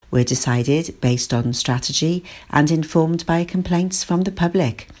were decided based on strategy and informed by complaints from the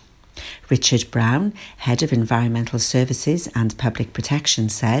public. Richard Brown, Head of Environmental Services and Public Protection,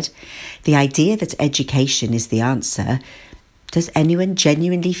 said, "The idea that education is the answer. Does anyone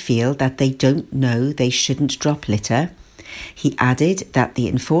genuinely feel that they don't know they shouldn't drop litter?" He added that the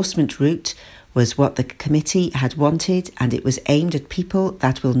enforcement route was what the committee had wanted, and it was aimed at people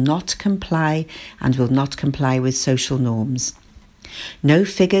that will not comply and will not comply with social norms. No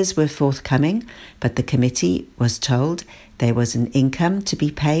figures were forthcoming, but the committee was told there was an income to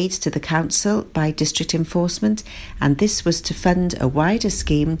be paid to the council by district enforcement, and this was to fund a wider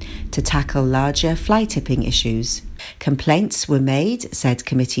scheme to tackle larger fly tipping issues. Complaints were made, said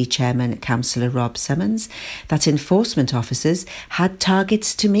committee chairman Councillor Rob Summons, that enforcement officers had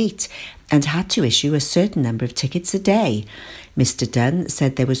targets to meet and had to issue a certain number of tickets a day. Mr Dunn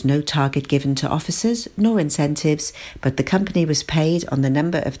said there was no target given to officers nor incentives, but the company was paid on the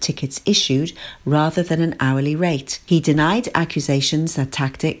number of tickets issued rather than an hourly rate. He denied accusations that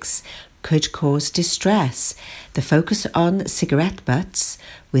tactics could cause distress. The focus on cigarette butts,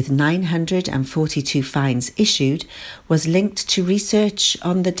 with 942 fines issued, was linked to research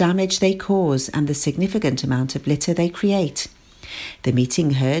on the damage they cause and the significant amount of litter they create. The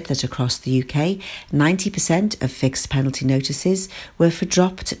meeting heard that across the UK, 90% of fixed penalty notices were for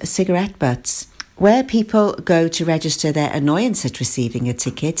dropped cigarette butts. Where people go to register their annoyance at receiving a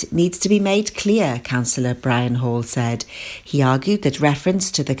ticket needs to be made clear, Councillor Brian Hall said. He argued that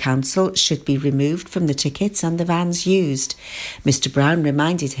reference to the council should be removed from the tickets and the vans used. Mr Brown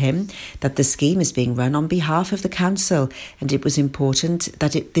reminded him that the scheme is being run on behalf of the council and it was important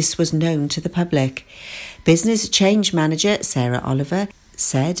that this was known to the public. Business Change Manager Sarah Oliver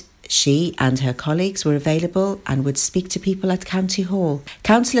said she and her colleagues were available and would speak to people at County Hall.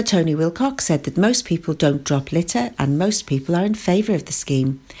 Councillor Tony Wilcox said that most people don't drop litter and most people are in favour of the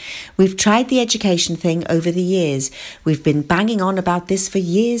scheme. "We've tried the education thing over the years. We've been banging on about this for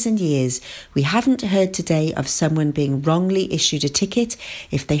years and years. We haven't heard today of someone being wrongly issued a ticket.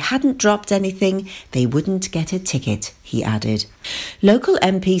 If they hadn't dropped anything, they wouldn't get a ticket," he added. Local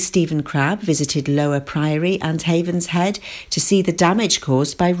MP Stephen Crabb visited Lower Priory and Havens Head to see the damage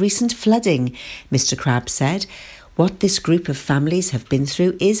caused by recent flooding. Mr Crabb said, "What this group of families have been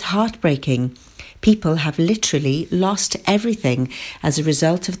through is heartbreaking. People have literally lost everything as a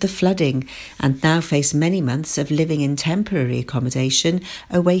result of the flooding and now face many months of living in temporary accommodation,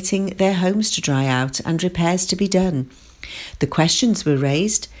 awaiting their homes to dry out and repairs to be done." The questions were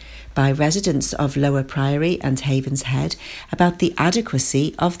raised by residents of Lower Priory and Havens Head about the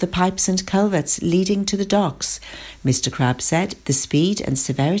adequacy of the pipes and culverts leading to the docks. Mr Crabb said the speed and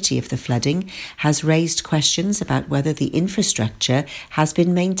severity of the flooding has raised questions about whether the infrastructure has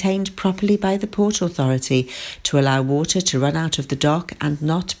been maintained properly by the Port Authority to allow water to run out of the dock and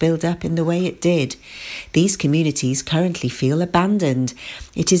not build up in the way it did. These communities currently feel abandoned.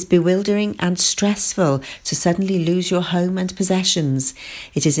 It is bewildering and stressful to suddenly lose your home and possessions.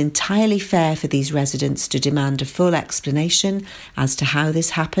 It is entirely fair for these residents to demand a full explanation as to how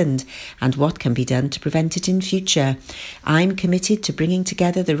this happened and what can be done to prevent it in future. I'm committed to bringing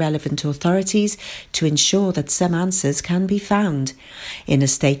together the relevant authorities to ensure that some answers can be found. In a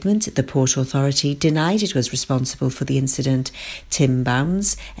statement, the Port Authority denied it was responsible for the incident. Tim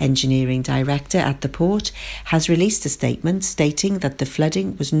Bounds, Engineering Director at the port, has released a statement stating that the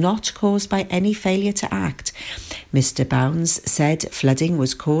flooding was not caused by any failure to act. Mr Bounds said flooding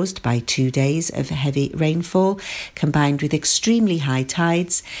was caused by 2 days of heavy rainfall, combined with extremely high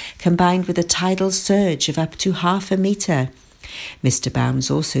tides, combined with a tidal surge of up to half a metre. Mr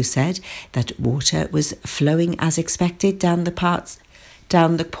Bounds also said that water was flowing as expected down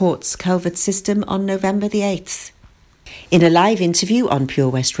the port's culvert system on November the 8th. In a live interview on Pure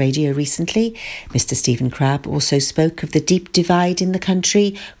West Radio recently, Mr Stephen Crabb also spoke of the deep divide in the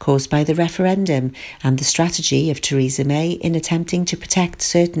country caused by the referendum and the strategy of Theresa May in attempting to protect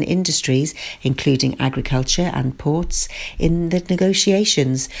certain industries, including agriculture and ports, in the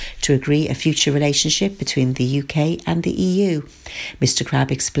negotiations to agree a future relationship between the UK and the EU. Mr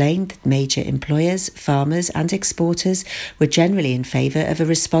Crabb explained that major employers, farmers and exporters were generally in favour of a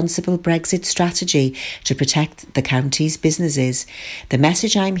responsible Brexit strategy to protect the county's businesses. "The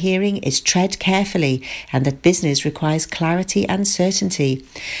message I'm hearing is tread carefully and that business requires clarity and certainty.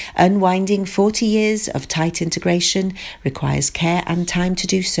 Unwinding 40 years of tight integration requires care and time to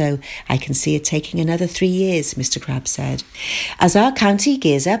do so. I can see it taking another 3 years," Mr Crabb said. As our county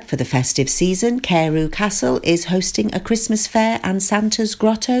gears up for the festive season, Carew Castle is hosting a Christmas fair and Santa's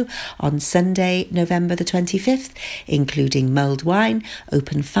Grotto on Sunday, November the 25th, including mulled wine,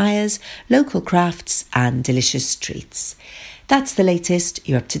 open fires, local crafts and delicious treats. That's the latest.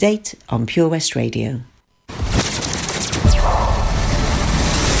 You're up to date on Pure West Radio.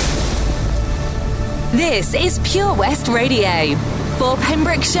 This is Pure West Radio. For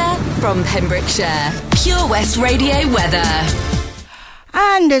Pembrokeshire, from Pembrokeshire. Pure West Radio weather.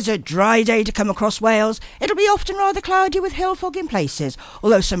 And as a dry day to come across Wales, it'll be often rather cloudy with hill fog in places,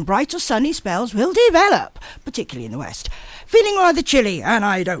 although some bright or sunny spells will develop, particularly in the west. Feeling rather chilly, and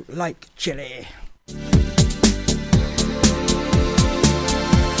I don't like chilly.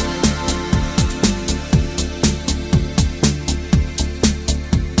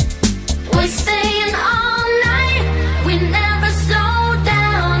 We're staying all night, we never slow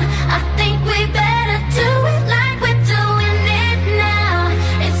down. I think we better do it like we're doing it now.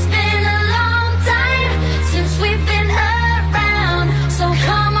 It's been a long time since we've been around, so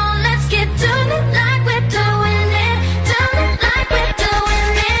come on, let's get doing it like we're doing it. Doing it like we're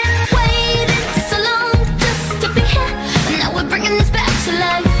doing it. Waited so long just to be here, but now we're bringing this back to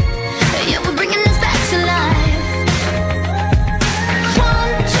life. Yeah, we're bringing this back to life.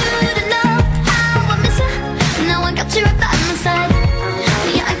 Got you right by my side.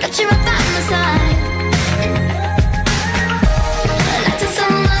 Yeah, I got you right by my side. Like the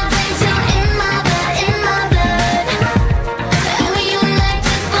summer rains, you're in my blood, in my blood. And we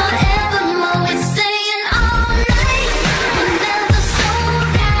united forevermore. We're staying all night, we'll never slow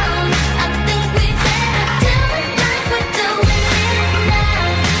down. I think we better do it like we're doing it now.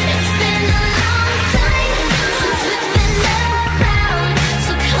 It's been a long time since we've been around,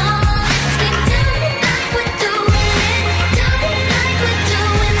 so come on, let's keep doing it like we're doing.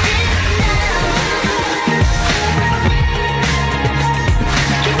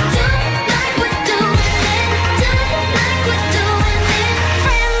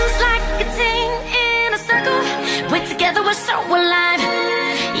 Together we're so alive.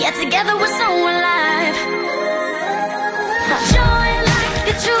 Yeah, together we're so alive. Joy like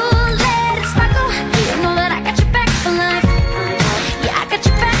a jewel, let it sparkle. You know that I got your back for life. Yeah, I got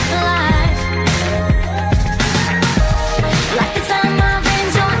your back for life. Like the time my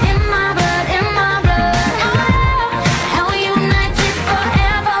veins, you're in my blood, in my blood. Oh, and we united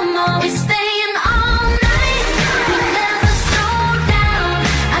forevermore. We're staying all night, we never slow down.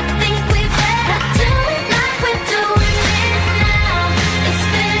 I think we better do it like we're doing it now. It's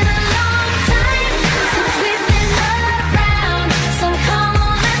been a long time since we've been around, so come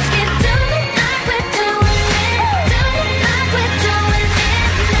on, let's get doing it like we're doing it. Doing it like we're doing it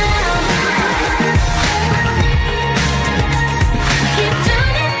now. Keep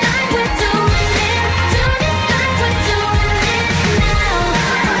doing it like we're doing it. Doing it like we're doing it now.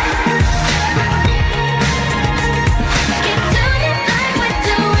 Keep doing it like we're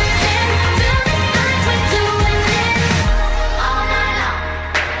doing it. Doing it like we're doing it. All night long,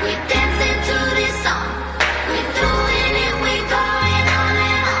 we dancing to this song. We doing it, we going on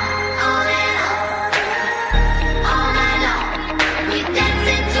and on and on. All night long, we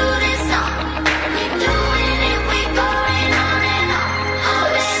dancing to this song. We doing it, we going on and on.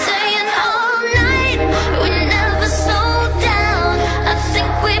 We're staying all night, we never slow down. I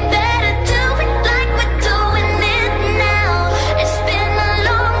think we better do it like we're doing it now. It's been a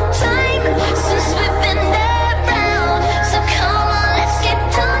long time since we've been around, so come on, let's keep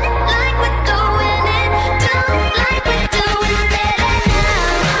doing it like we're doing it. Doing it like we're doing it now.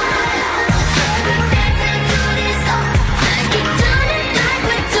 We dancing to this song. Let's keep doing it like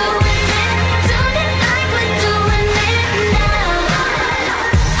we're doing it. Doing it like we're doing it now.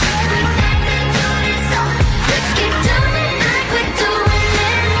 We dancing to this song. Let's keep doing it like we're doing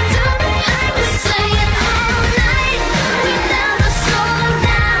it. Doing it like we're staying all night. We never slow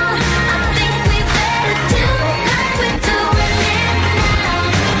down. I think we better do it like we're doing it now.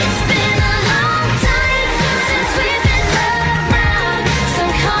 It's been a long time since we've been around, so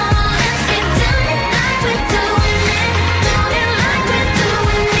come on, let's get doing it like we're doing it. Doing it like we're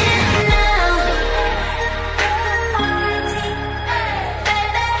doing it now.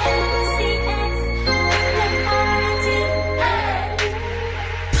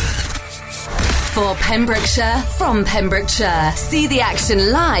 For Pembrokeshire, from Pembrokeshire. See the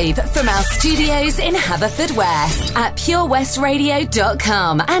action live from our studios in Haverfordwest at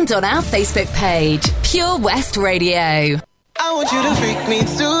purewestradio.com and on our Facebook page, Pure West Radio. I want you to freak me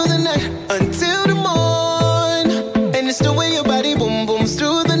through the night until the morn. And it's the way your body boom booms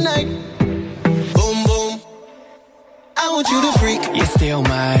through the night. Boom boom. I want you to freak. You steal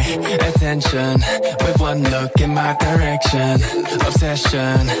my attention with one look in my direction.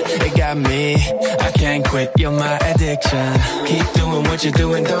 Obsession, it got me. I can't quit, you're my addiction. Keep doing what you're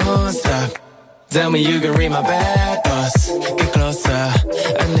doing, don't stop. Tell me you can read my bad thoughts. Get closer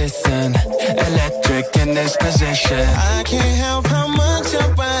and listen. Electric. electric in this position. I can't help how much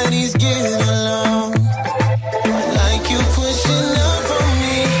our bodies get along. Like you pushing up on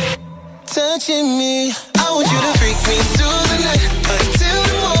me, touching me. I want you to freak me through the night until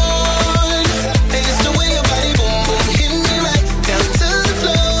the morn. And it's the way your body boom boom hit me right down to the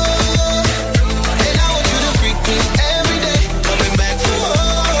floor. And I want you to freak me every day, coming back for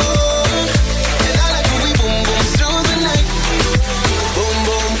more. And I like when we boom boom through the night, boom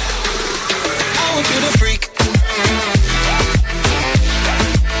boom. I want you to freak.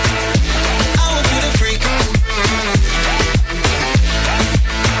 I want you to freak.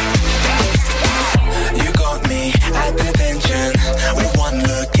 You got me at attention with one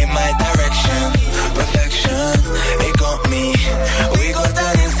look in my direction. Perfection, it got me. We got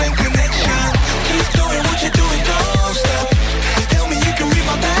that instant connection. Keep doing what you're doing, don't stop. Tell me you can read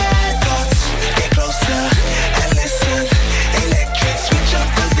my bad thoughts. Get closer and listen. Electric, switch up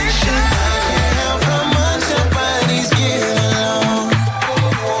position. I can't help how much our bodies get along.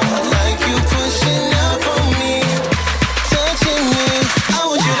 I like you pushing up on me, touching me. I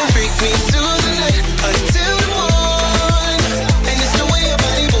want you to freak me through the night until the morn. And it's the way your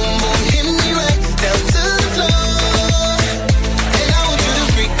body boom boom hit me right down to the floor. And I want you to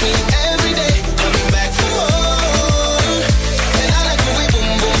freak me every day, coming back for more. And I like when we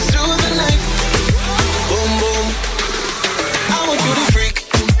boom boom through the night, boom boom. I want you to freak.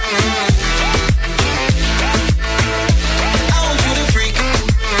 I want you to freak.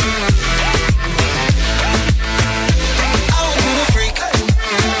 I want you to freak.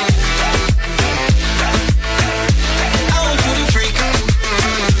 I want you to freak.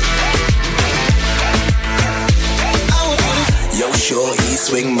 I want you to Yo, shorty,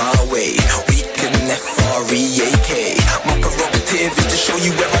 swing my way. We can F-R-E-A-K. My prerogative is to show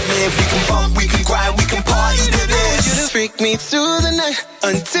you where I live. We can bump, we can grind, we can party to you this. to freak me through the night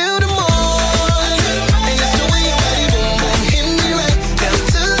until the morn. And it's the way your body boom boom hit me right down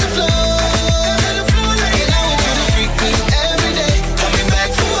to the floor. And I want you to freak me every day, coming back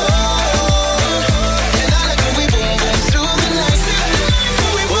for more. And I like when we boom boom through the night,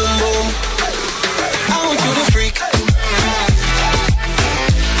 boom boom. I want you to freak. I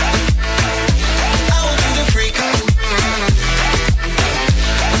want you to freak. I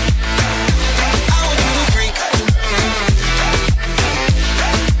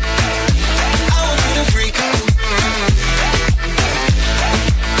want you to freak.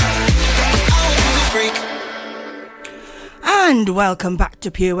 I want you to freak. And welcome back to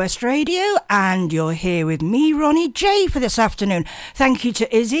Pure West Radio, and you're here with me, Ronnie J, for this afternoon. Thank you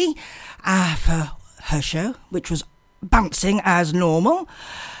to Izzy for her show, which was bouncing as normal.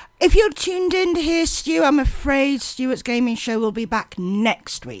 If you're tuned in to hear Stu, I'm afraid Stuart's Gaming Show will be back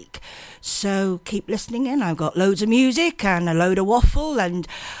next week. So keep listening in. I've got loads of music and a load of waffle, and,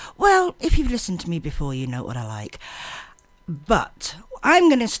 well, if you've listened to me before, you know what I like. But I'm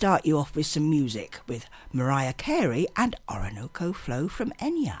going to start you off with some music with Mariah Carey and Orinoco Flow from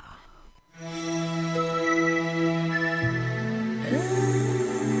Enya.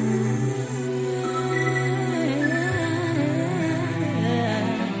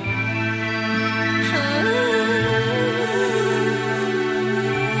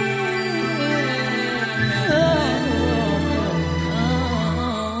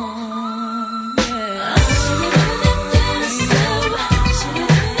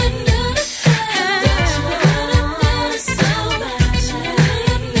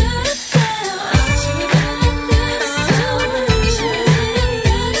 So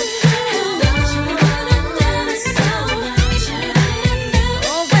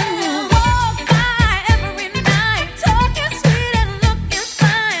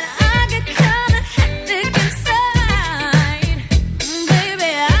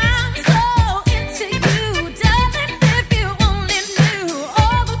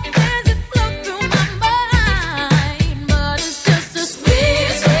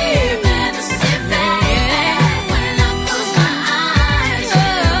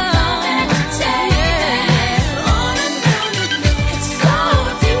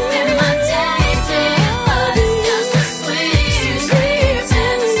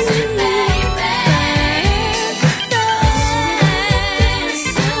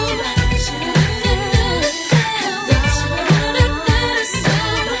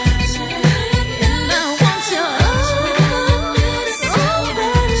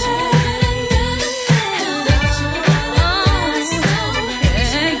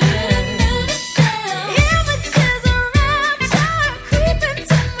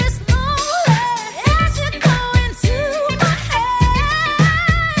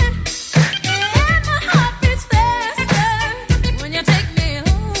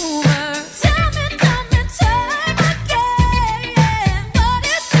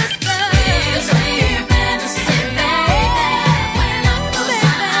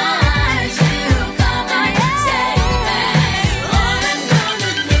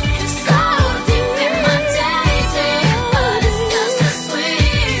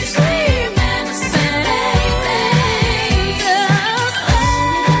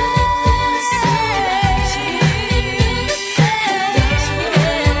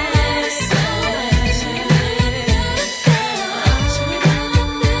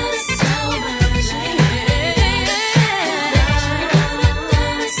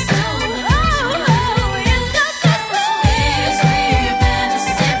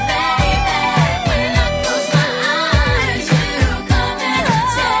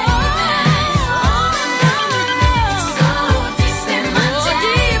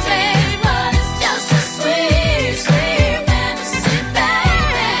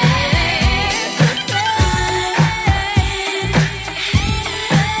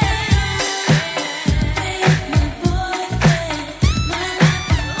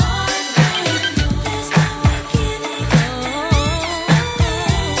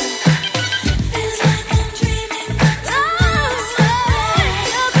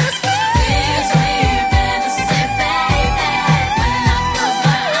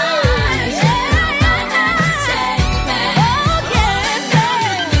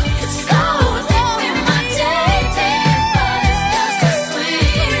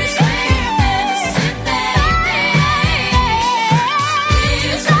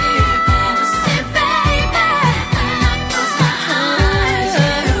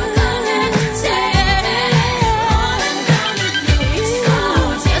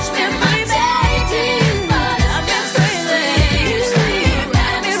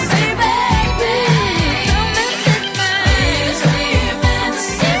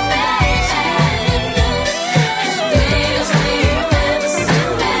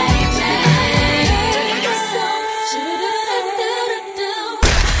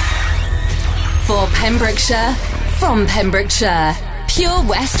Pembrokeshire, from Pembrokeshire, Pure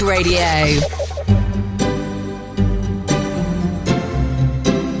West Radio.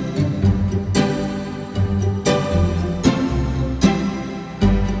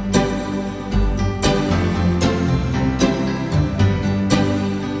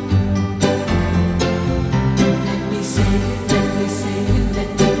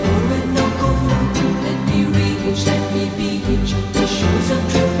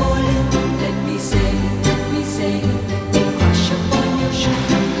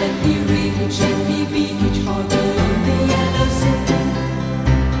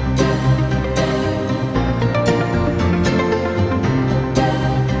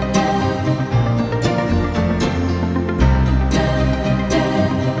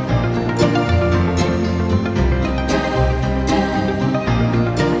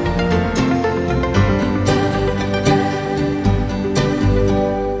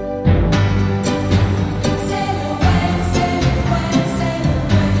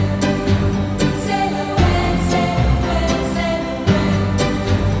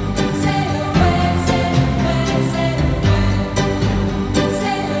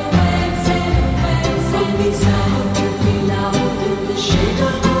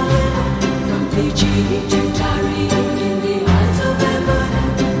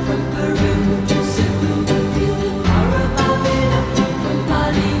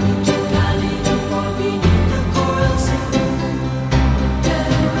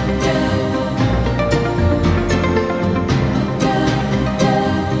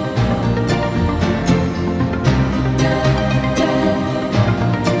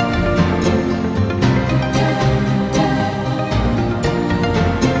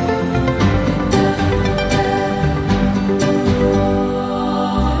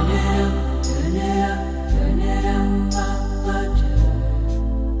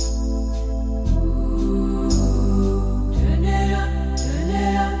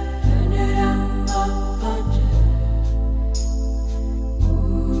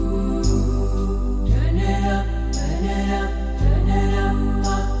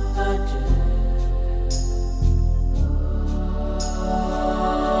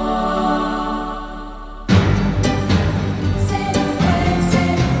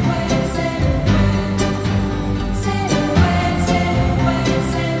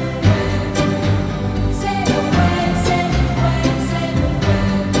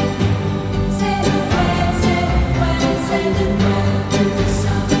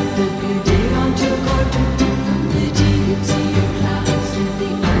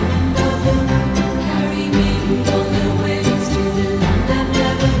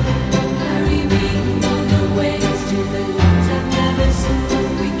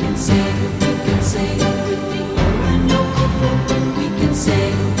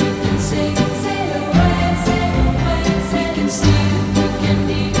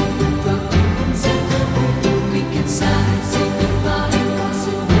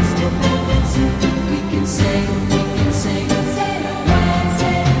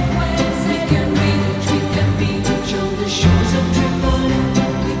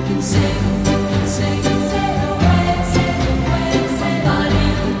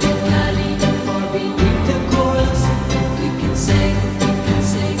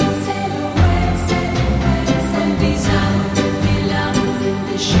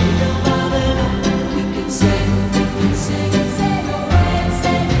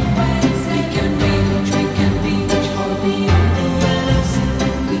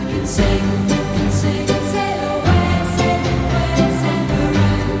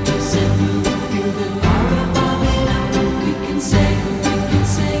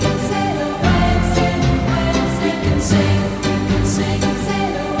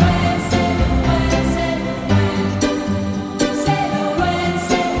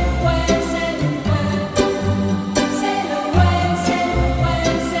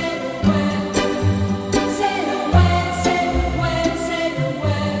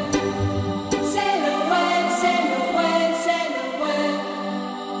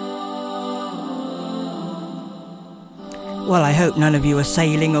 Well, I hope none of you are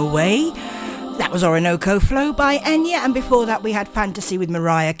sailing away. That was Orinoco Flow by Enya, and before that we had Fantasy with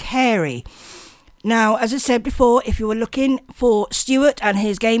Mariah Carey. Now, as I said before, if you were looking for Stuart and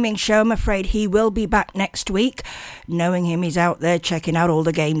his gaming show, I'm afraid he will be back next week. Knowing him, he's out there checking out all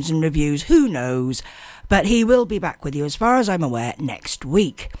the games and reviews. Who knows? But he will be back with you, as far as I'm aware, next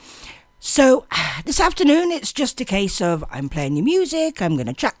week. So, this afternoon, it's just a case of I'm playing your music, I'm going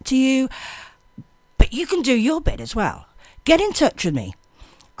to chat to you, but you can do your bit as well. Get in touch with me,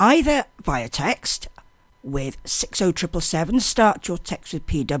 either via text with 60777. Start your text with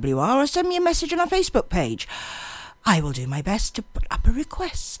PWR or send me a message on our Facebook page. I will do my best to put up a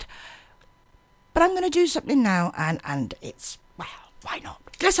request. But I'm going to do something now, and it's, well, why not?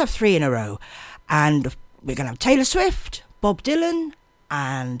 Let's have 3 in a row. And we're going to have Taylor Swift, Bob Dylan,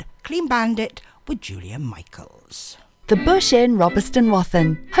 and Clean Bandit with Julia Michaels. The Bush Inn, Robertson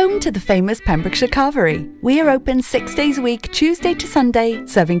Wathen, home to the famous Pembrokeshire Carvery. We are open 6 days a week, Tuesday to Sunday,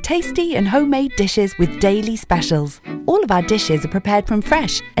 serving tasty and homemade dishes with daily specials. All of our dishes are prepared from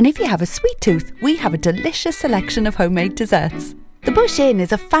fresh, and if you have a sweet tooth, we have a delicious selection of homemade desserts. The Bush Inn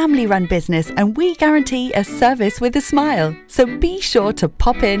is a family-run business, and we guarantee a service with a smile. So be sure to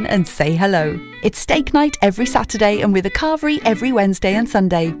pop in and say hello. It's steak night every Saturday and with a carvery every Wednesday and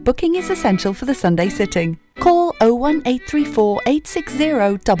Sunday. Booking is essential for the Sunday sitting. Call 01834 860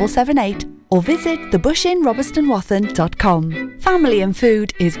 778 or visit thebushinrobertsonwathen.com. Family and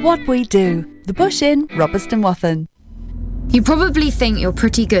food is what we do. The Bush Inn, Robertson Wathen. You probably think you're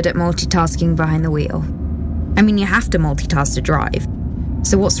pretty good at multitasking behind the wheel. I mean, you have to multitask to drive.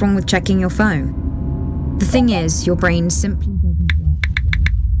 So what's wrong with checking your phone? The thing is, your brain simply doesn't work.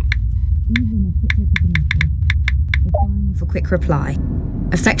 Even a quick look at the message, or firing off a quick reply,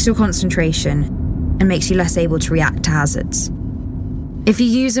 affects your concentration and makes you less able to react to hazards. If you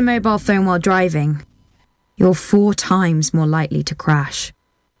use a mobile phone while driving, you're 4 times more likely to crash.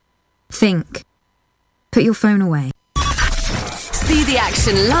 Think. Put your phone away. See the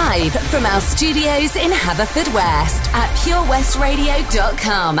action live from our studios in Haverfordwest at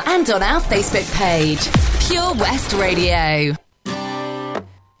purewestradio.com and on our Facebook page, Pure West Radio.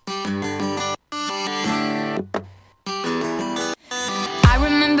 I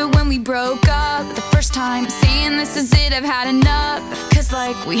remember when we broke up the first time, saying this is it, I've had enough. Cause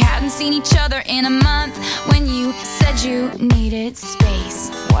like we hadn't seen each other in a month. When you said you needed space.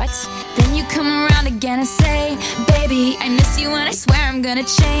 What? Then you come around again and say, baby, I miss you and I swear I'm gonna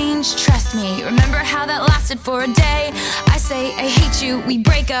change. Trust me, remember how that lasted for a day? I say I hate you, we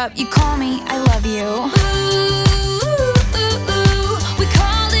break up, you call me, I love you. Ooh, we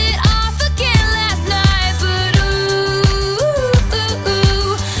called it off again last night, but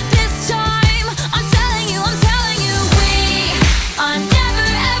this time I'm telling you, we are never,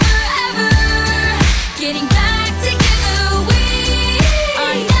 ever, ever getting back together. We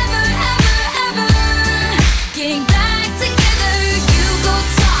are never, ever, ever getting back together. You go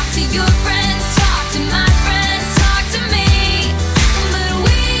talk to your friends, talk to my friends, talk to me, but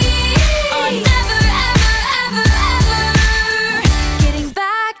we are never, ever, ever, ever getting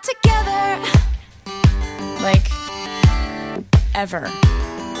back together. Like, ever.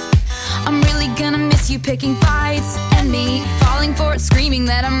 I'm really gonna miss you picking fights, and me falling for it, screaming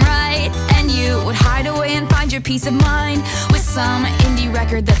that I'm right. And you would hide away and find your peace of mind with some indie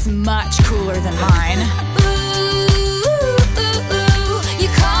record that's much cooler than mine. Ooh, you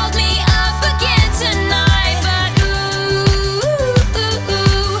called me up again tonight, but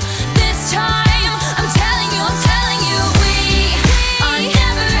this time I'm telling you, we are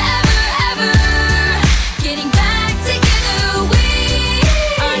never, ever, ever getting back together. We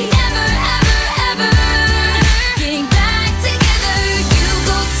are never, ever, ever getting back together. You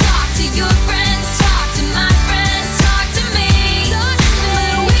go talk to your friends, talk to my friends, talk to me, but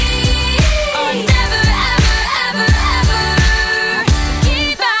we are never, ever, ever, ever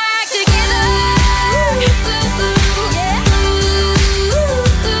getting back together.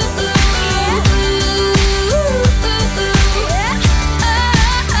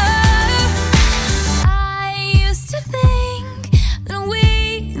 I used to think that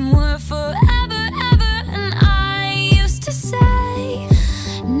we were forever, ever, and I used to say,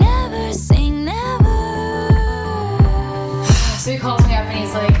 never say never. So he calls me up and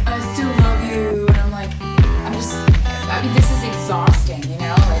he's like, I still love you. And I'm like, I mean, this is exhausting, you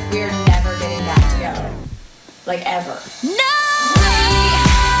know? Like, we're never getting back together. Like, ever. No! We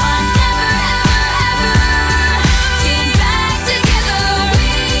are never, ever, ever getting back together.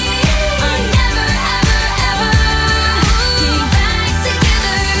 We are never, ever, ever getting back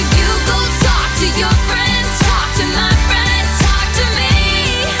together. You go talk to your friends, talk to my friends, talk to me,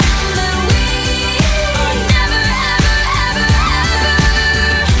 but we are never, ever, ever, ever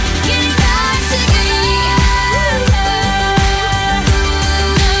getting back together.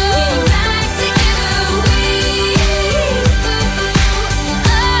 Getting back together. We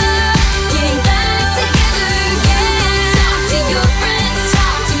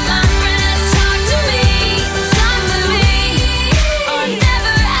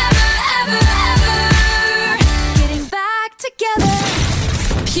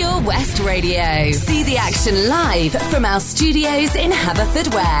Action live from our studios in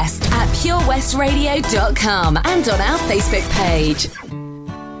Haverfordwest at purewestradio.com and on our Facebook page.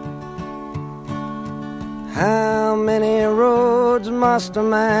 How many roads must a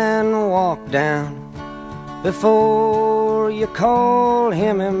man walk down before you call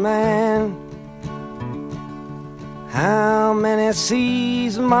him a man? How many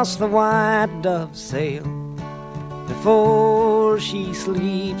seas must the white dove sail before she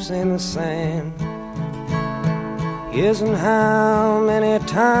sleeps in the sand? Yes, and how many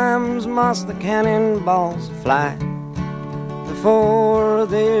times must the cannonballs fly before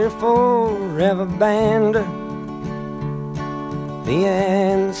they're forever banned? The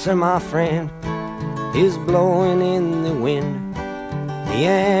answer, my friend, is blowing in the wind. The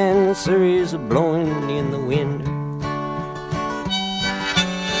answer is blowing in the wind.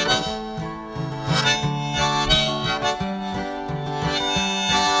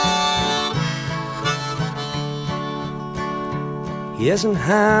 Yes, and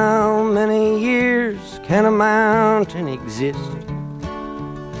how many years can a mountain exist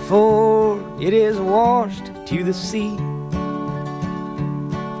before it is washed to the sea?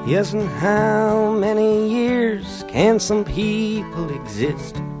 Yes, and how many years can some people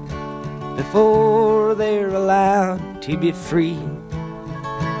exist before they're allowed to be free?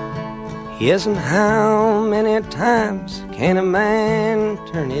 Yes, and how many times can a man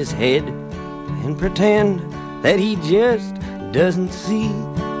turn his head and pretend that he just doesn't see?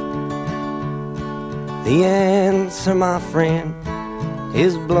 The answer, my friend,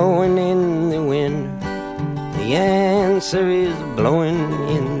 is blowing in the wind. The answer is blowing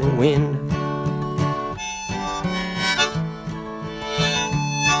in the wind.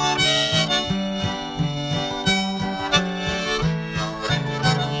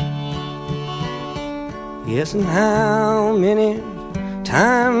 Yes, and how many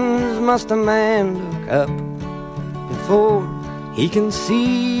times must a man look up before he can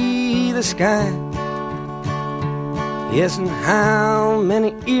see the sky? Yes, and how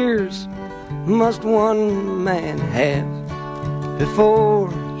many ears must one man have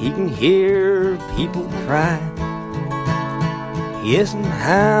before he can hear people cry? Yes, and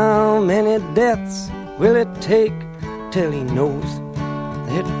how many deaths will it take till he knows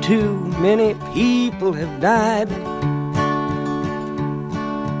that too many people have died?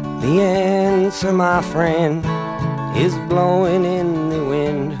 The answer, my friend, is blowing in the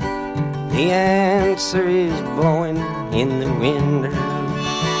wind. The answer is blowing in the wind.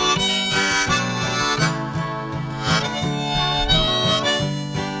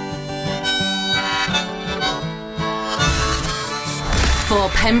 For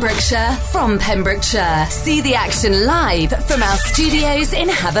Pembrokeshire, from Pembrokeshire. See the action live from our studios in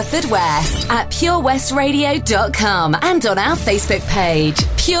Haverfordwest at purewestradio.com and on our Facebook page,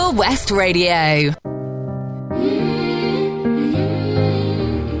 Pure West Radio.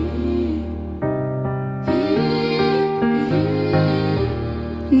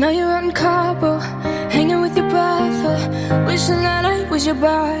 Now you're out in Cabo, hanging with your brother, wishing that I was your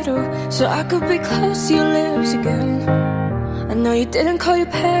bridal, so I could be close to your lips again. I know you didn't call your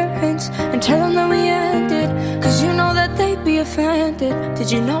parents and tell them that we ended, cause you know that they'd be offended.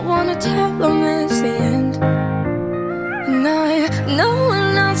 Did you not want to tell them it's the end? And I know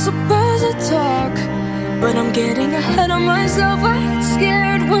we're not supposed to talk, but I'm getting ahead of myself. I get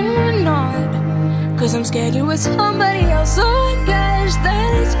scared when we're not, cause I'm scared you're with somebody else. So I guess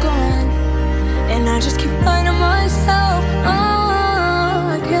that it's gone, and I just keep lying to myself. Oh,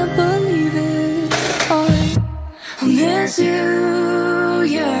 I can't believe it. Oh, I miss you,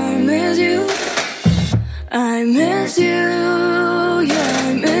 yeah, I miss you. I miss you, yeah,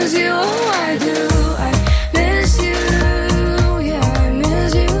 I miss you. Oh, I do, I miss you, yeah, I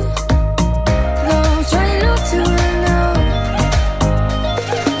miss you. Though I'm trying not to right now.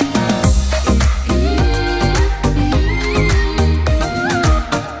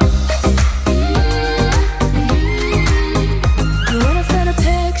 You weren't a fan of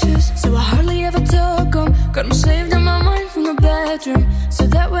pictures, so I hardly ever took them. Got them saved in my mind from the bedroom, so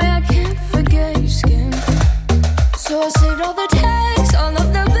that way I can't forget your skin. So I saved all the texts, all of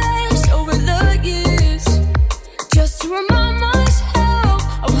the best over the years, just to remind myself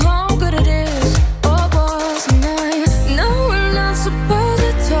of how good it is. Oh, boss, and I know we're not supposed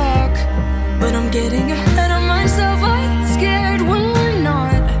to talk, but I'm getting ahead of myself. I get scared when we're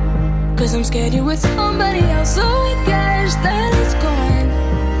not, cause I'm scared you're with somebody else. So I guess that it's gone,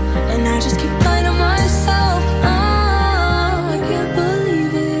 and I just keep lying to myself. Oh, I can't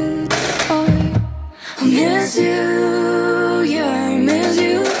believe it. Oh, I miss you, yeah, I miss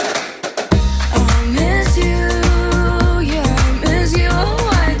you. Oh, I miss you, yeah, I miss you. Oh,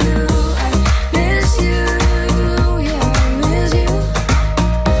 I do, I miss you,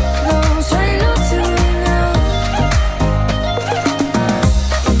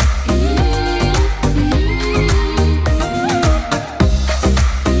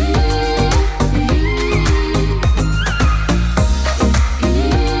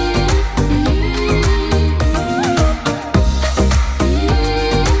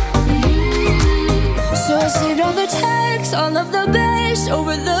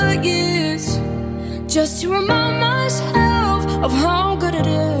 over the years, just to remind myself of how good it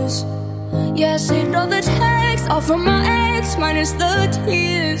is. Yeah, I saved all the texts, all from my ex, minus the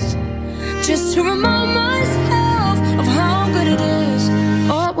tears, just to remind myself of how good it is.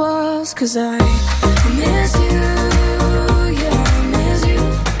 Oh, it was, 'cause I miss you. Yeah, I miss you.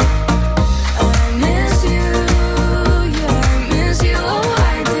 I miss you. Yeah, I miss you. Oh,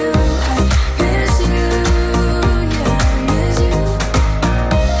 I do. I miss you. Yeah, I miss you.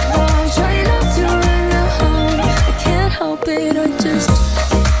 Oh, I'm trying not to run home. I can't help it. I just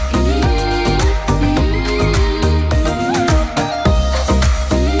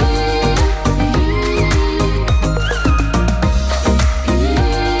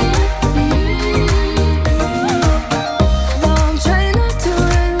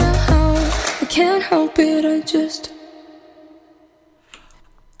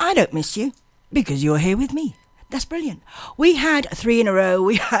I don't miss you because you're here with me. That's brilliant. We had 3 in a row.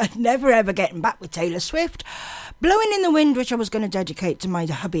 We had Never Ever Getting Back with Taylor Swift, Blowing in the Wind, which I was going to dedicate to my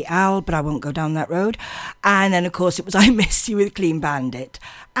hubby Al, but I won't go down that road. And then, of course, it was I Miss You with Clean Bandit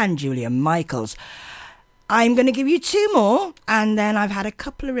and Julia Michaels. I'm going to give you 2 more, and then I've had a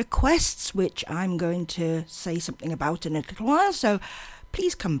couple of requests, which I'm going to say something about in a little while, so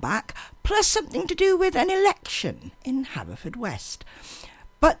please come back, plus something to do with an election in Haverfordwest.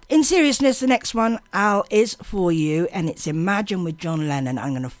 But in seriousness, the next one, Al, is for you, and it's Imagine with John Lennon.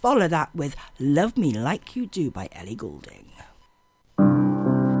 I'm going to follow that with Love Me Like You Do by Ellie Goulding.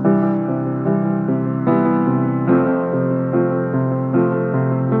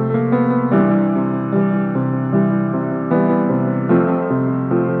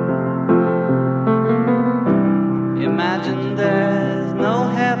 Imagine there's no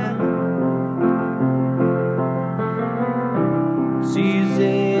heaven. It's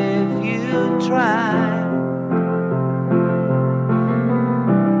easy if you try.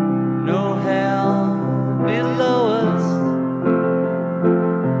 No hell below us,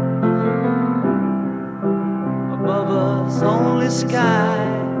 above us only sky.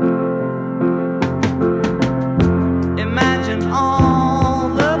 Imagine all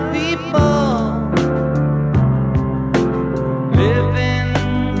the people living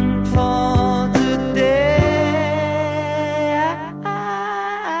for today.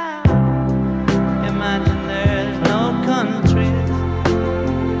 Imagine there's no countries.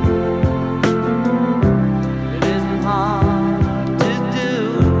 It isn't hard to do.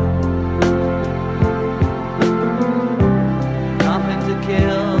 Nothing to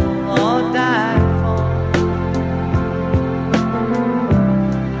kill or die for,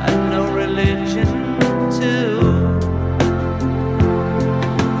 and no religion too.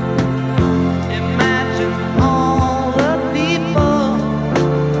 Imagine all the people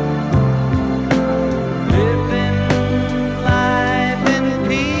living life in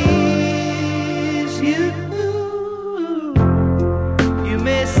peace. You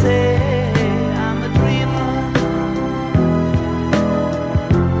may say I'm a dreamer,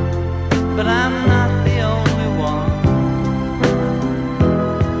 but I'm not the only one.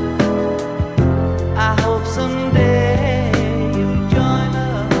 I hope someday you'll join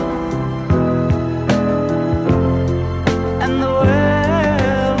us, and the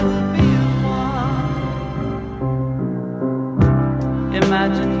world will be as one.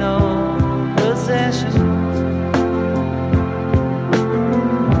 Imagine no possessions.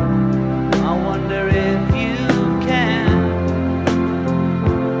 I wonder if you can.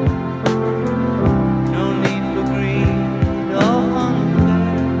 No need for greed or hunger,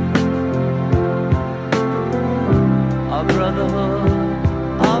 or brotherhood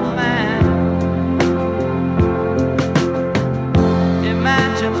of man.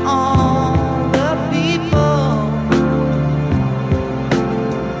 Imagine all the people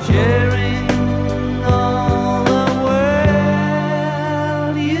sharing all the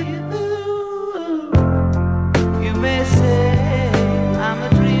world. You may say I'm a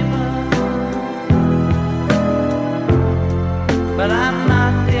dreamer, but I'm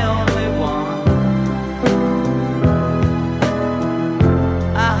not the only one.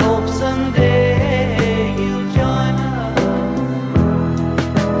 I hope someday you'll join us,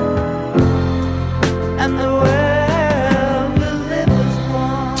 and the world will live as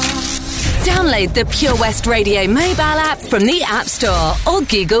one. Download the Pure West Radio mobile app from the App Store or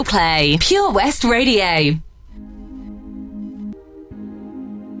Google Play. Pure West Radio.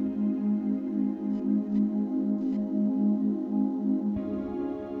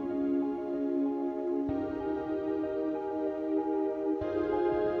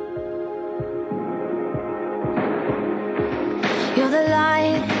 You're the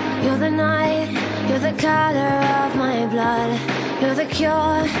light, you're the night, you're the color of my blood. You're the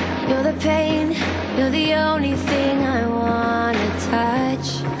cure, you're the pain, you're the only thing I wanna touch.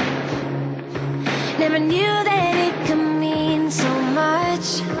 Never knew that it could mean so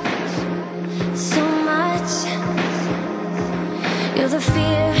much, so much. You're the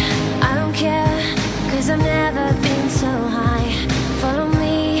fear, I don't care, 'cause I've never been so high. Follow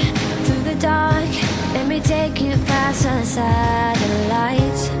me through the dark, let me take you past the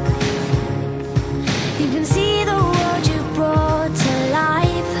satellites. You can see the world you brought to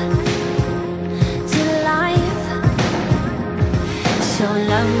life, to life. So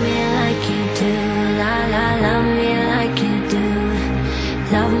love me like you do, la la, love me like you do.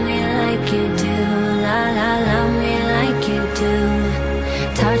 Love me like you do, la la, love me like you do.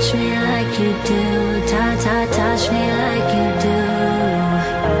 Touch me like you do, ta ta, touch me like you do.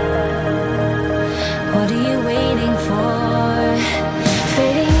 What are you waiting for?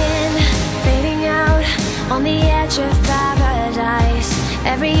 Fading in, fading out, on the edge of paradise.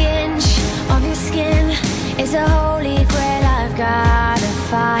 Every inch of your skin is a holy grail I've gotta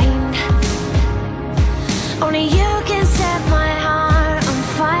find. Only you can set my heart on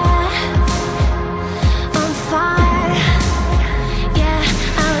fire, on fire. Yeah,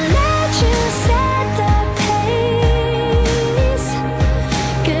 I'll let you set the pace,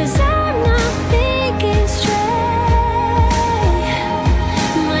 'cause I'm not thinking straight.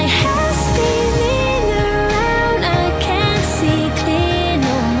 My head's spinning around, I can't see clear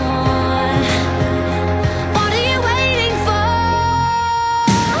no more. What are you waiting for?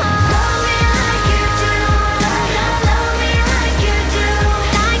 Love me like you do, love me like you do,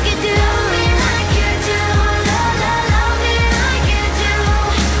 like you do. Love me like you do, love me like you do.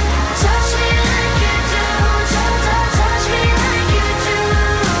 Touch me like you do, touch me like you do.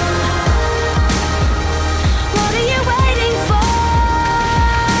 What are you waiting for?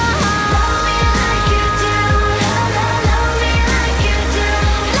 Love me like you do, love me like you do,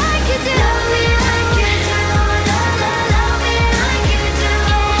 like you do. Love me like you do, love me like you do.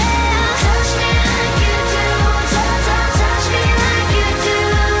 Touch me like you do, touch me like you do.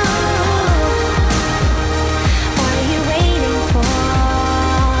 What are you waiting for?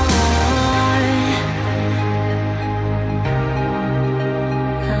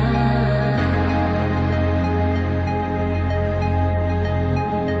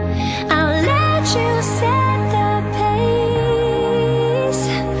 I'll let you set the pace,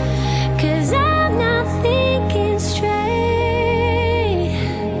 'cause I'm not thinking straight.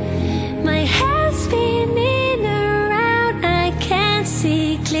 My head's spinning around, I can't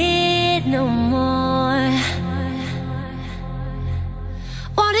see clear no more.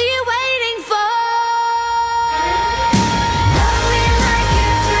 What are you waiting for? Love me like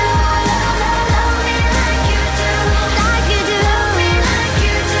you do, love me like you do, like you do. Love me like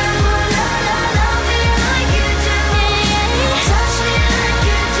you do, love me like you do. Touch me like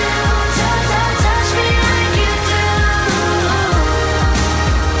you do, touch me like you do.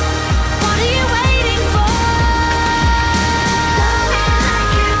 What are you waiting for? Love me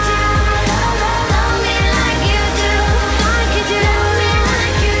like you do, love me like you do, like you do. Love me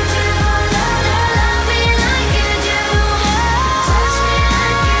like you do, love me like you do. Touch me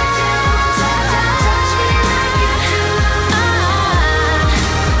like you do, touch me like you do.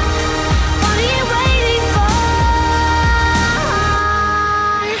 What are you waiting for?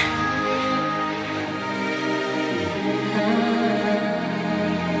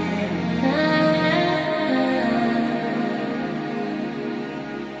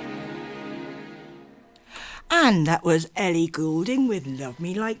 And that was Ellie Goulding with Love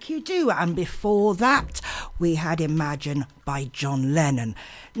Me Like You Do. And before that, we had Imagine by John Lennon.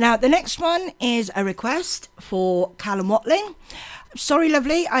 Now, the next one is a request for Callum Watling. Sorry,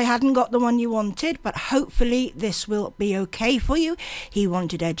 lovely, I hadn't got the one you wanted, but hopefully this will be okay for you. He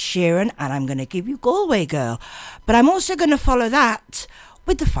wanted Ed Sheeran, and I'm going to give you Galway Girl. But I'm also going to follow that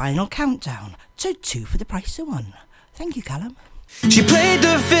with the final countdown. So 2 for the price of 1. Thank you, Callum. She played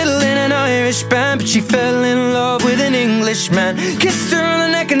the fiddle in an Irish band, but she fell in love with an Englishman. Kissed her on the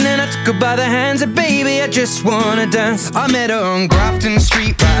neck and then I took her by the hands. And baby, I just wanna dance. I met her on Grafton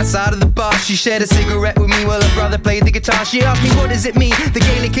Street, right outside of the bar. She shared a cigarette with me while her brother played the guitar. She asked me, what does it mean, the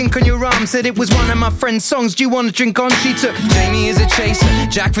Gaelic ink on your arm? Said it was one of my friend's songs, do you want to drink on? She took Jamie as a chaser,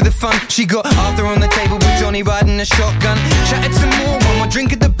 Jack for the fun. She got Arthur on the table with Johnny riding a shotgun. Chatted some more, one more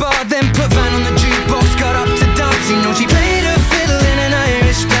drink at the bar, then put Van on the jukebox, got up to dance. You know she played her fiddle in an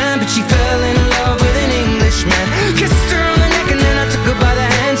Irish band, but she fell in love with an Englishman. Kissed her on the neck and then I took her by the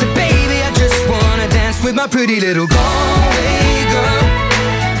hands. And baby, I just wanna dance with my pretty little Galway girl.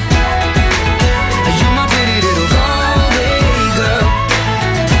 You're my pretty little Galway girl.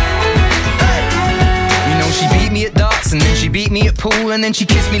 Hey. You know she beat me at darts and then she beat me at fool. And then she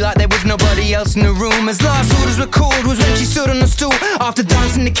kissed me like there was nobody else in the room. As last orders were called was when she stood on the stool, after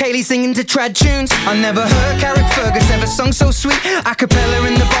dancing to Kaylee, singing to trad tunes. I never heard Carrick Fergus ever sung so sweet. A cappella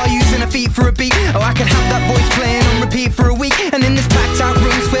in the bar using her feet for a beat. Oh, I could have that voice playing on repeat for a week. And in this packed out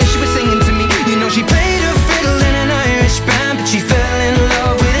room swear she was singing to me. You know she played her fiddle in an Irish band, but she fell in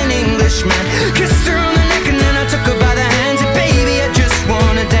love with an Englishman. Kissed her on the neck and then I took her by the hands. And baby, I just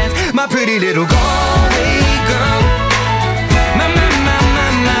wanna dance, my pretty little Galway girl. My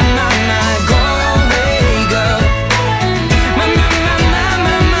Galway girl. My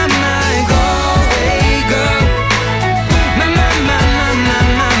Galway girl.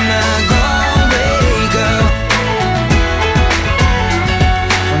 My Galway girl.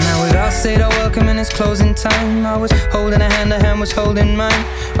 Well, now we've all said our welcome and it's closing time. I was holding her hand was holding mine.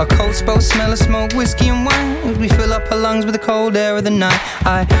 Our coats both smell of smoke, whiskey and wine, as we fill up her lungs with the cold air of the night.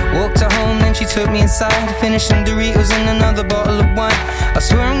 I walked her home, then she took me inside, finished some Doritos and another bottle of wine. I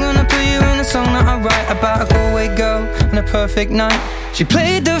swear I'm gonna put you in a song that I write about a Galway girl and a perfect night. She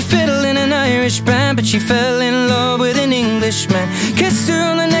played the fiddle in an Irish band, but she fell in love with an Englishman. Kissed her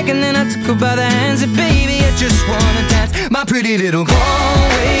on the neck and then I took her by the hands. And baby, I just wanna dance, my pretty little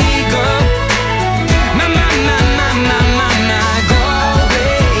Galway girl. My Galway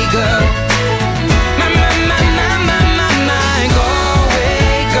girl. My Galway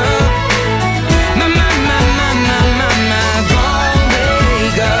girl. My Galway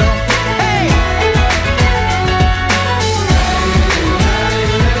girl. Hey!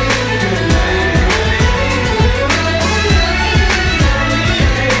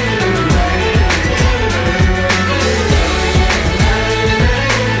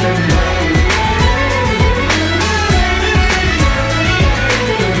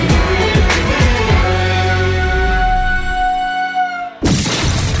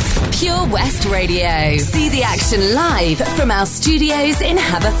 Radio. See the action live from our studios in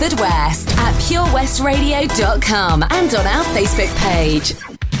Haverfordwest at purewestradio.com and on our Facebook page.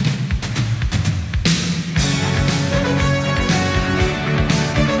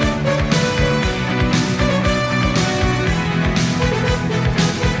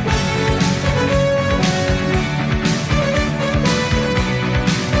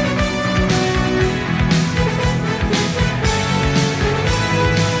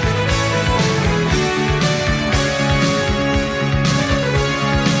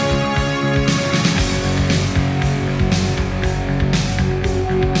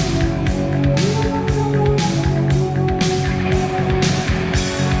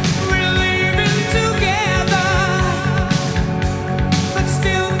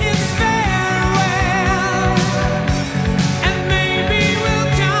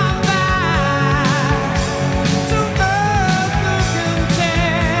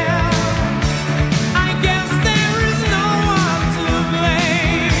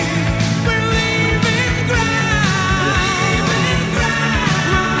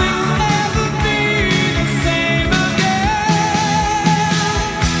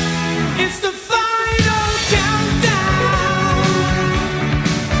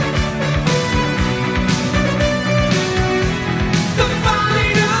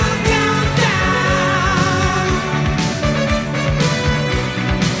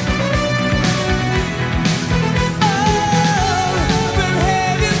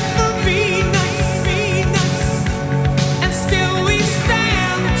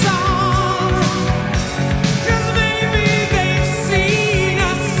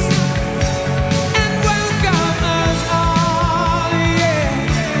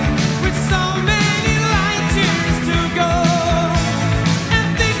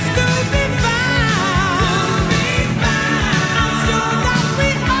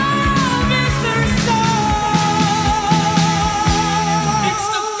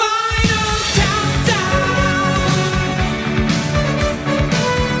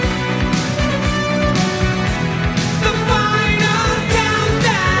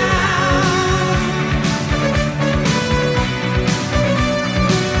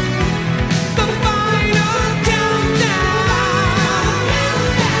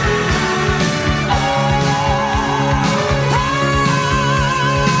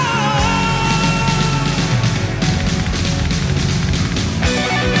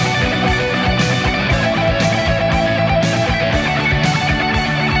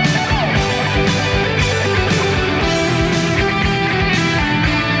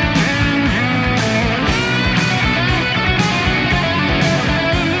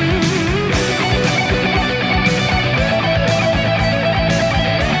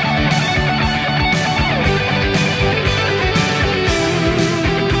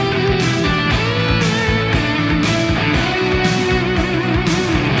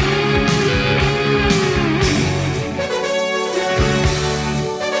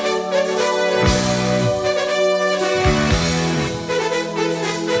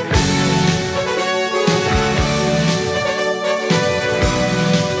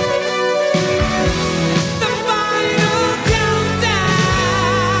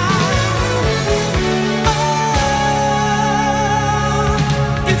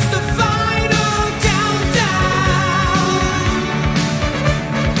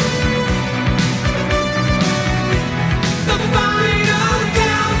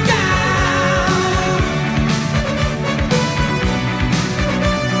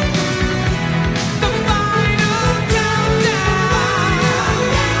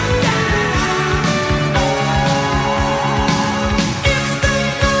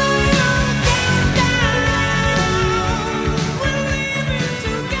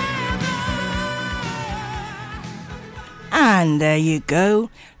 there you go.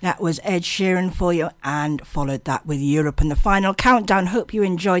 That was Ed Sheeran for you, and followed that with Europe and the Final Countdown. Hope you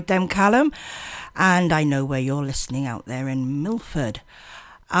enjoyed them, Callum. And I know where you're listening out there in Milford.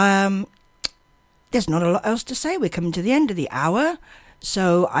 There's not a lot else to say. We're coming to the end of the hour.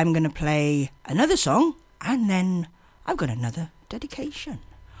 So I'm going to play another song, and then I've got another dedication.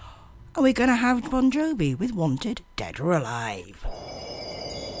 And we're going to have Bon Jovi with Wanted, Dead or Alive. Wanted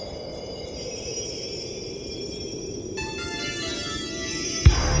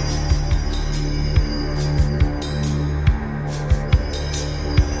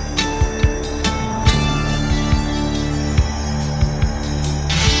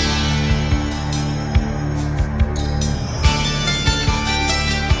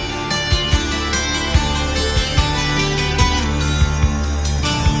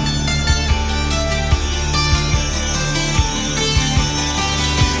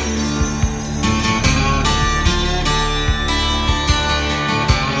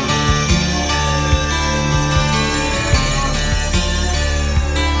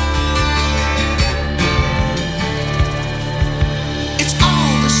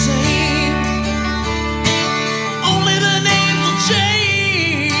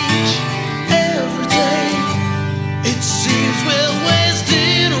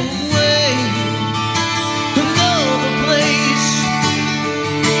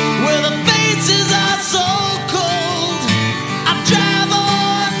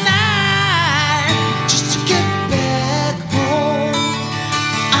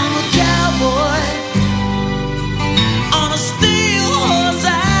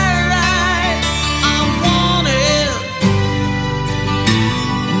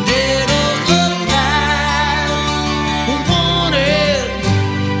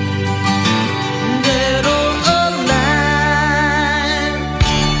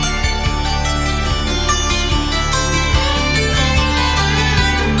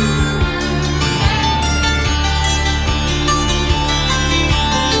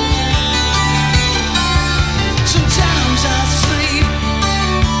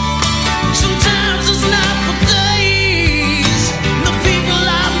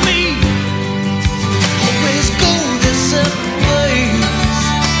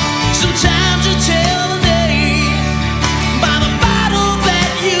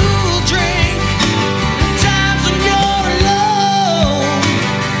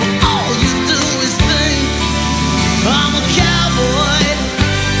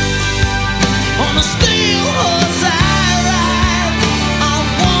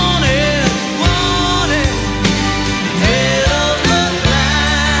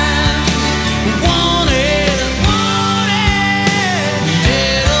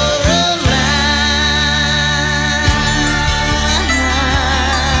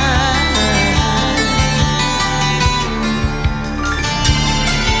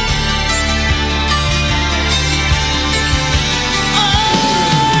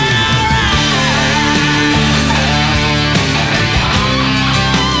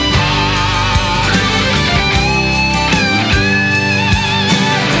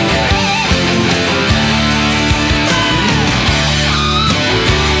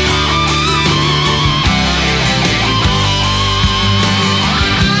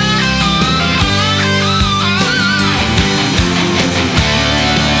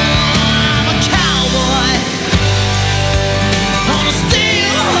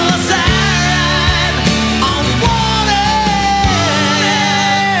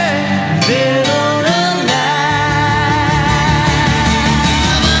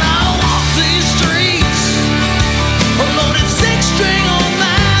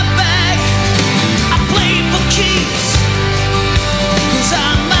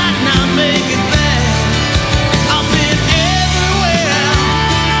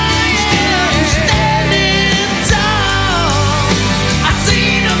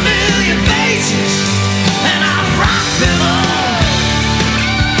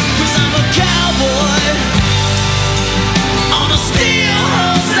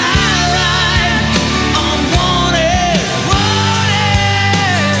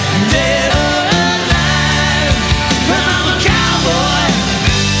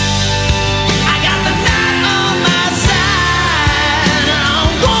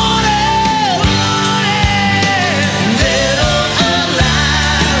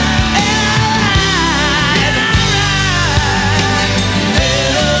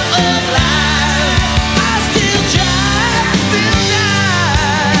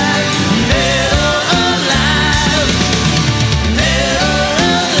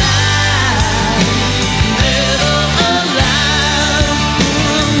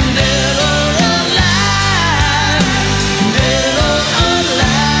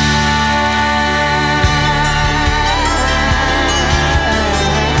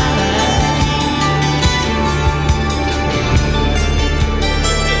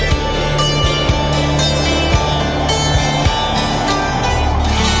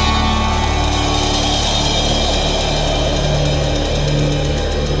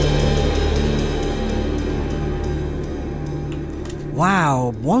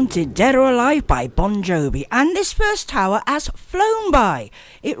Wow, Wanted Dead or Alive by Bon Jovi. And this first hour has flown by.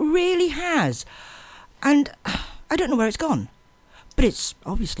 It really has. And I don't know where it's gone, but it's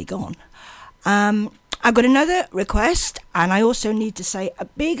obviously gone. I've got another request, and I also need to say a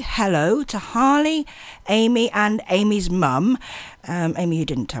big hello to Harley, Amy, and Amy's mum. Amy, you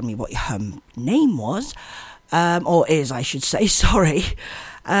didn't tell me what her name was, or is, I should say, sorry.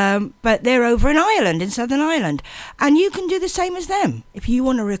 But they're over in Ireland, in Southern Ireland, and you can do the same as them. If you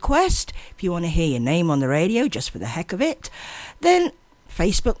want to request, if you want to hear your name on the radio just for the heck of it, then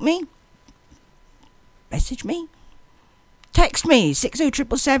Facebook me, message me, text me,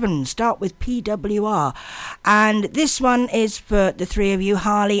 60777, start with PWR. And this one is for the three of you,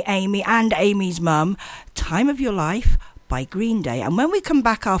 Harley, Amy, and Amy's mum, Time of Your Life by Green Day. And when we come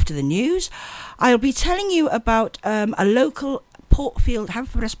back after the news, I'll be telling you about a local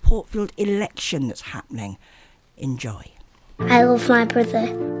Haverfordwest Portfield election that's happening. Enjoy. I love my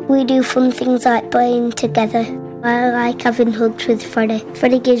brother. We do fun things like playing together. I like having hugs with Freddie.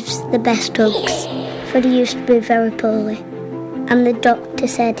 Freddie gives the best hugs. Freddie used to be very poorly, and the doctor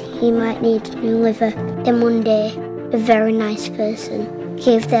said he might need a new liver. Then one day, a very nice person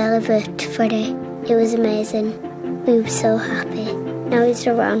gave their liver to Freddie. It was amazing. We were so happy. Now he's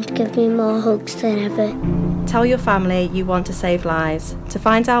around to give me more hugs than ever. Tell your family you want to save lives. To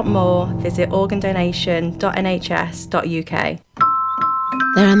find out more, visit organdonation.nhs.uk.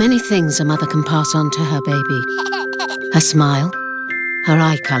 There are many things a mother can pass on to her baby. Her smile, her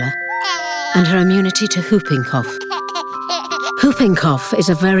eye colour, and her immunity to whooping cough. Whooping cough is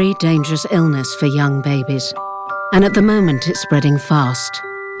a very dangerous illness for young babies, and at the moment it's spreading fast.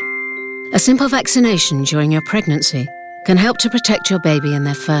 A simple vaccination during your pregnancy can help to protect your baby in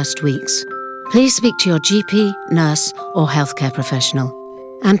their first weeks. Please speak to your GP, nurse, or healthcare professional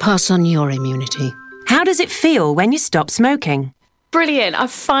and pass on your immunity. How does it feel when you stop smoking? Brilliant,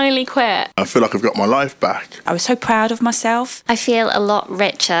 I've finally quit. I feel like I've got my life back. I was so proud of myself. I feel a lot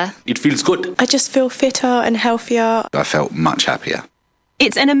richer. It feels good. I just feel fitter and healthier. I felt much happier.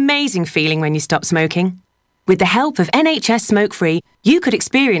 It's an amazing feeling when you stop smoking. With the help of NHS Smoke Free, you could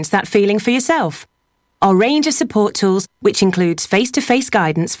experience that feeling for yourself. Our range of support tools, which includes face-to-face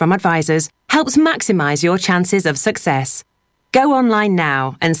guidance from advisors, helps maximise your chances of success. Go online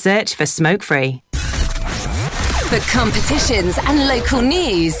now and search for Smoke Free. For competitions and local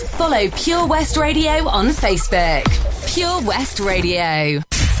news, follow Pure West Radio on Facebook. Pure West Radio.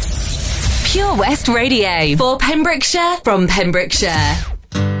 Pure West Radio. For Pembrokeshire, from Pembrokeshire.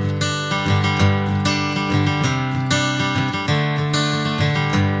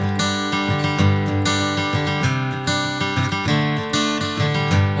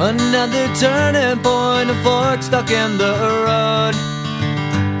 Another turning point, a fork stuck in the road.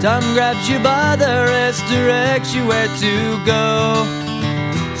 Time grabs you by the wrist, directs you where to go.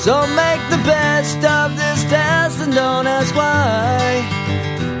 So make the best of this test and don't ask why.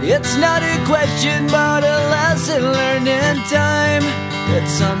 It's not a question but a lesson learned in time.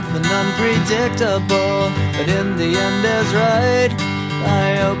 It's something unpredictable, but in the end is right.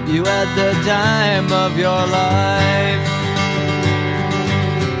 I hope you had the time of your life.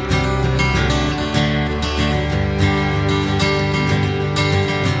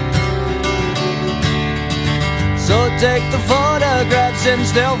 So take the photographs and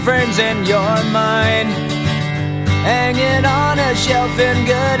still frames in your mind, hanging on a shelf in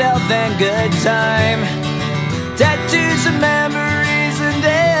good health and good time. Tattoos of memories and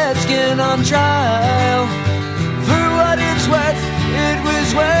dead skin on trial. For what it's worth, it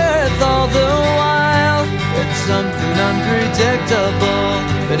was worth all the while. It's something unpredictable,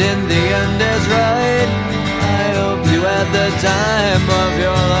 but in the end is right. I hope you had the time of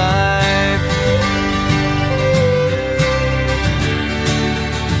your life.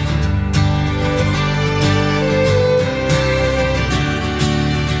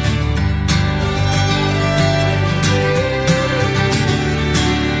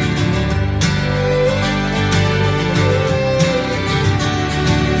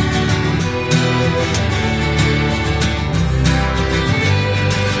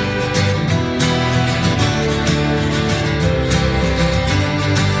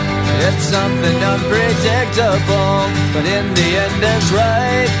 It's something unpredictable, but in the end it's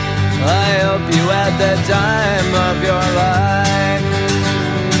right. I hope you had the time of your life.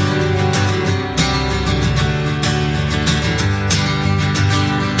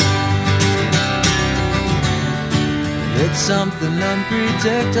 It's something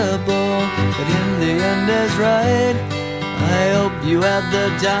unpredictable, but in the end is right. I hope you had the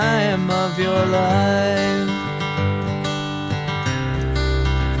time of your life.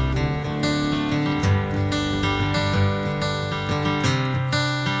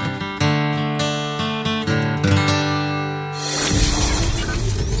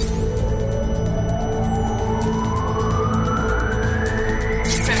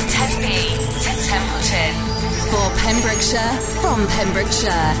 Pembrokeshire, from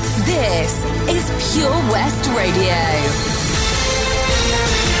Pembrokeshire. This is Pure West Radio.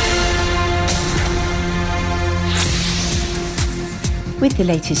 With the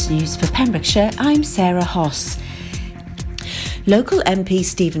latest news for Pembrokeshire, I'm Sarah Hoss. Local MP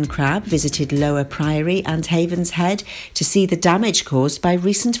Stephen Crabb visited Lower Priory and Havenshead to see the damage caused by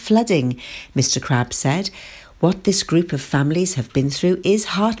recent flooding. Mr Crabb said, "What this group of families have been through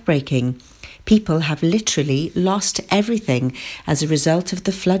is heartbreaking. People have literally lost everything as a result of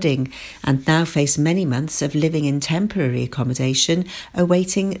the flooding and now face many months of living in temporary accommodation,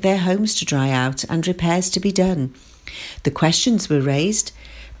 awaiting their homes to dry out and repairs to be done." The questions were raised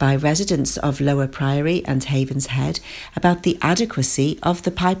by residents of Lower Priory and Havenshead about the adequacy of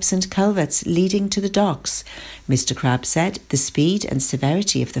the pipes and culverts leading to the docks. Mr Crabb said the speed and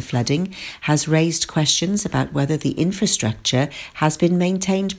severity of the flooding has raised questions about whether the infrastructure has been maintained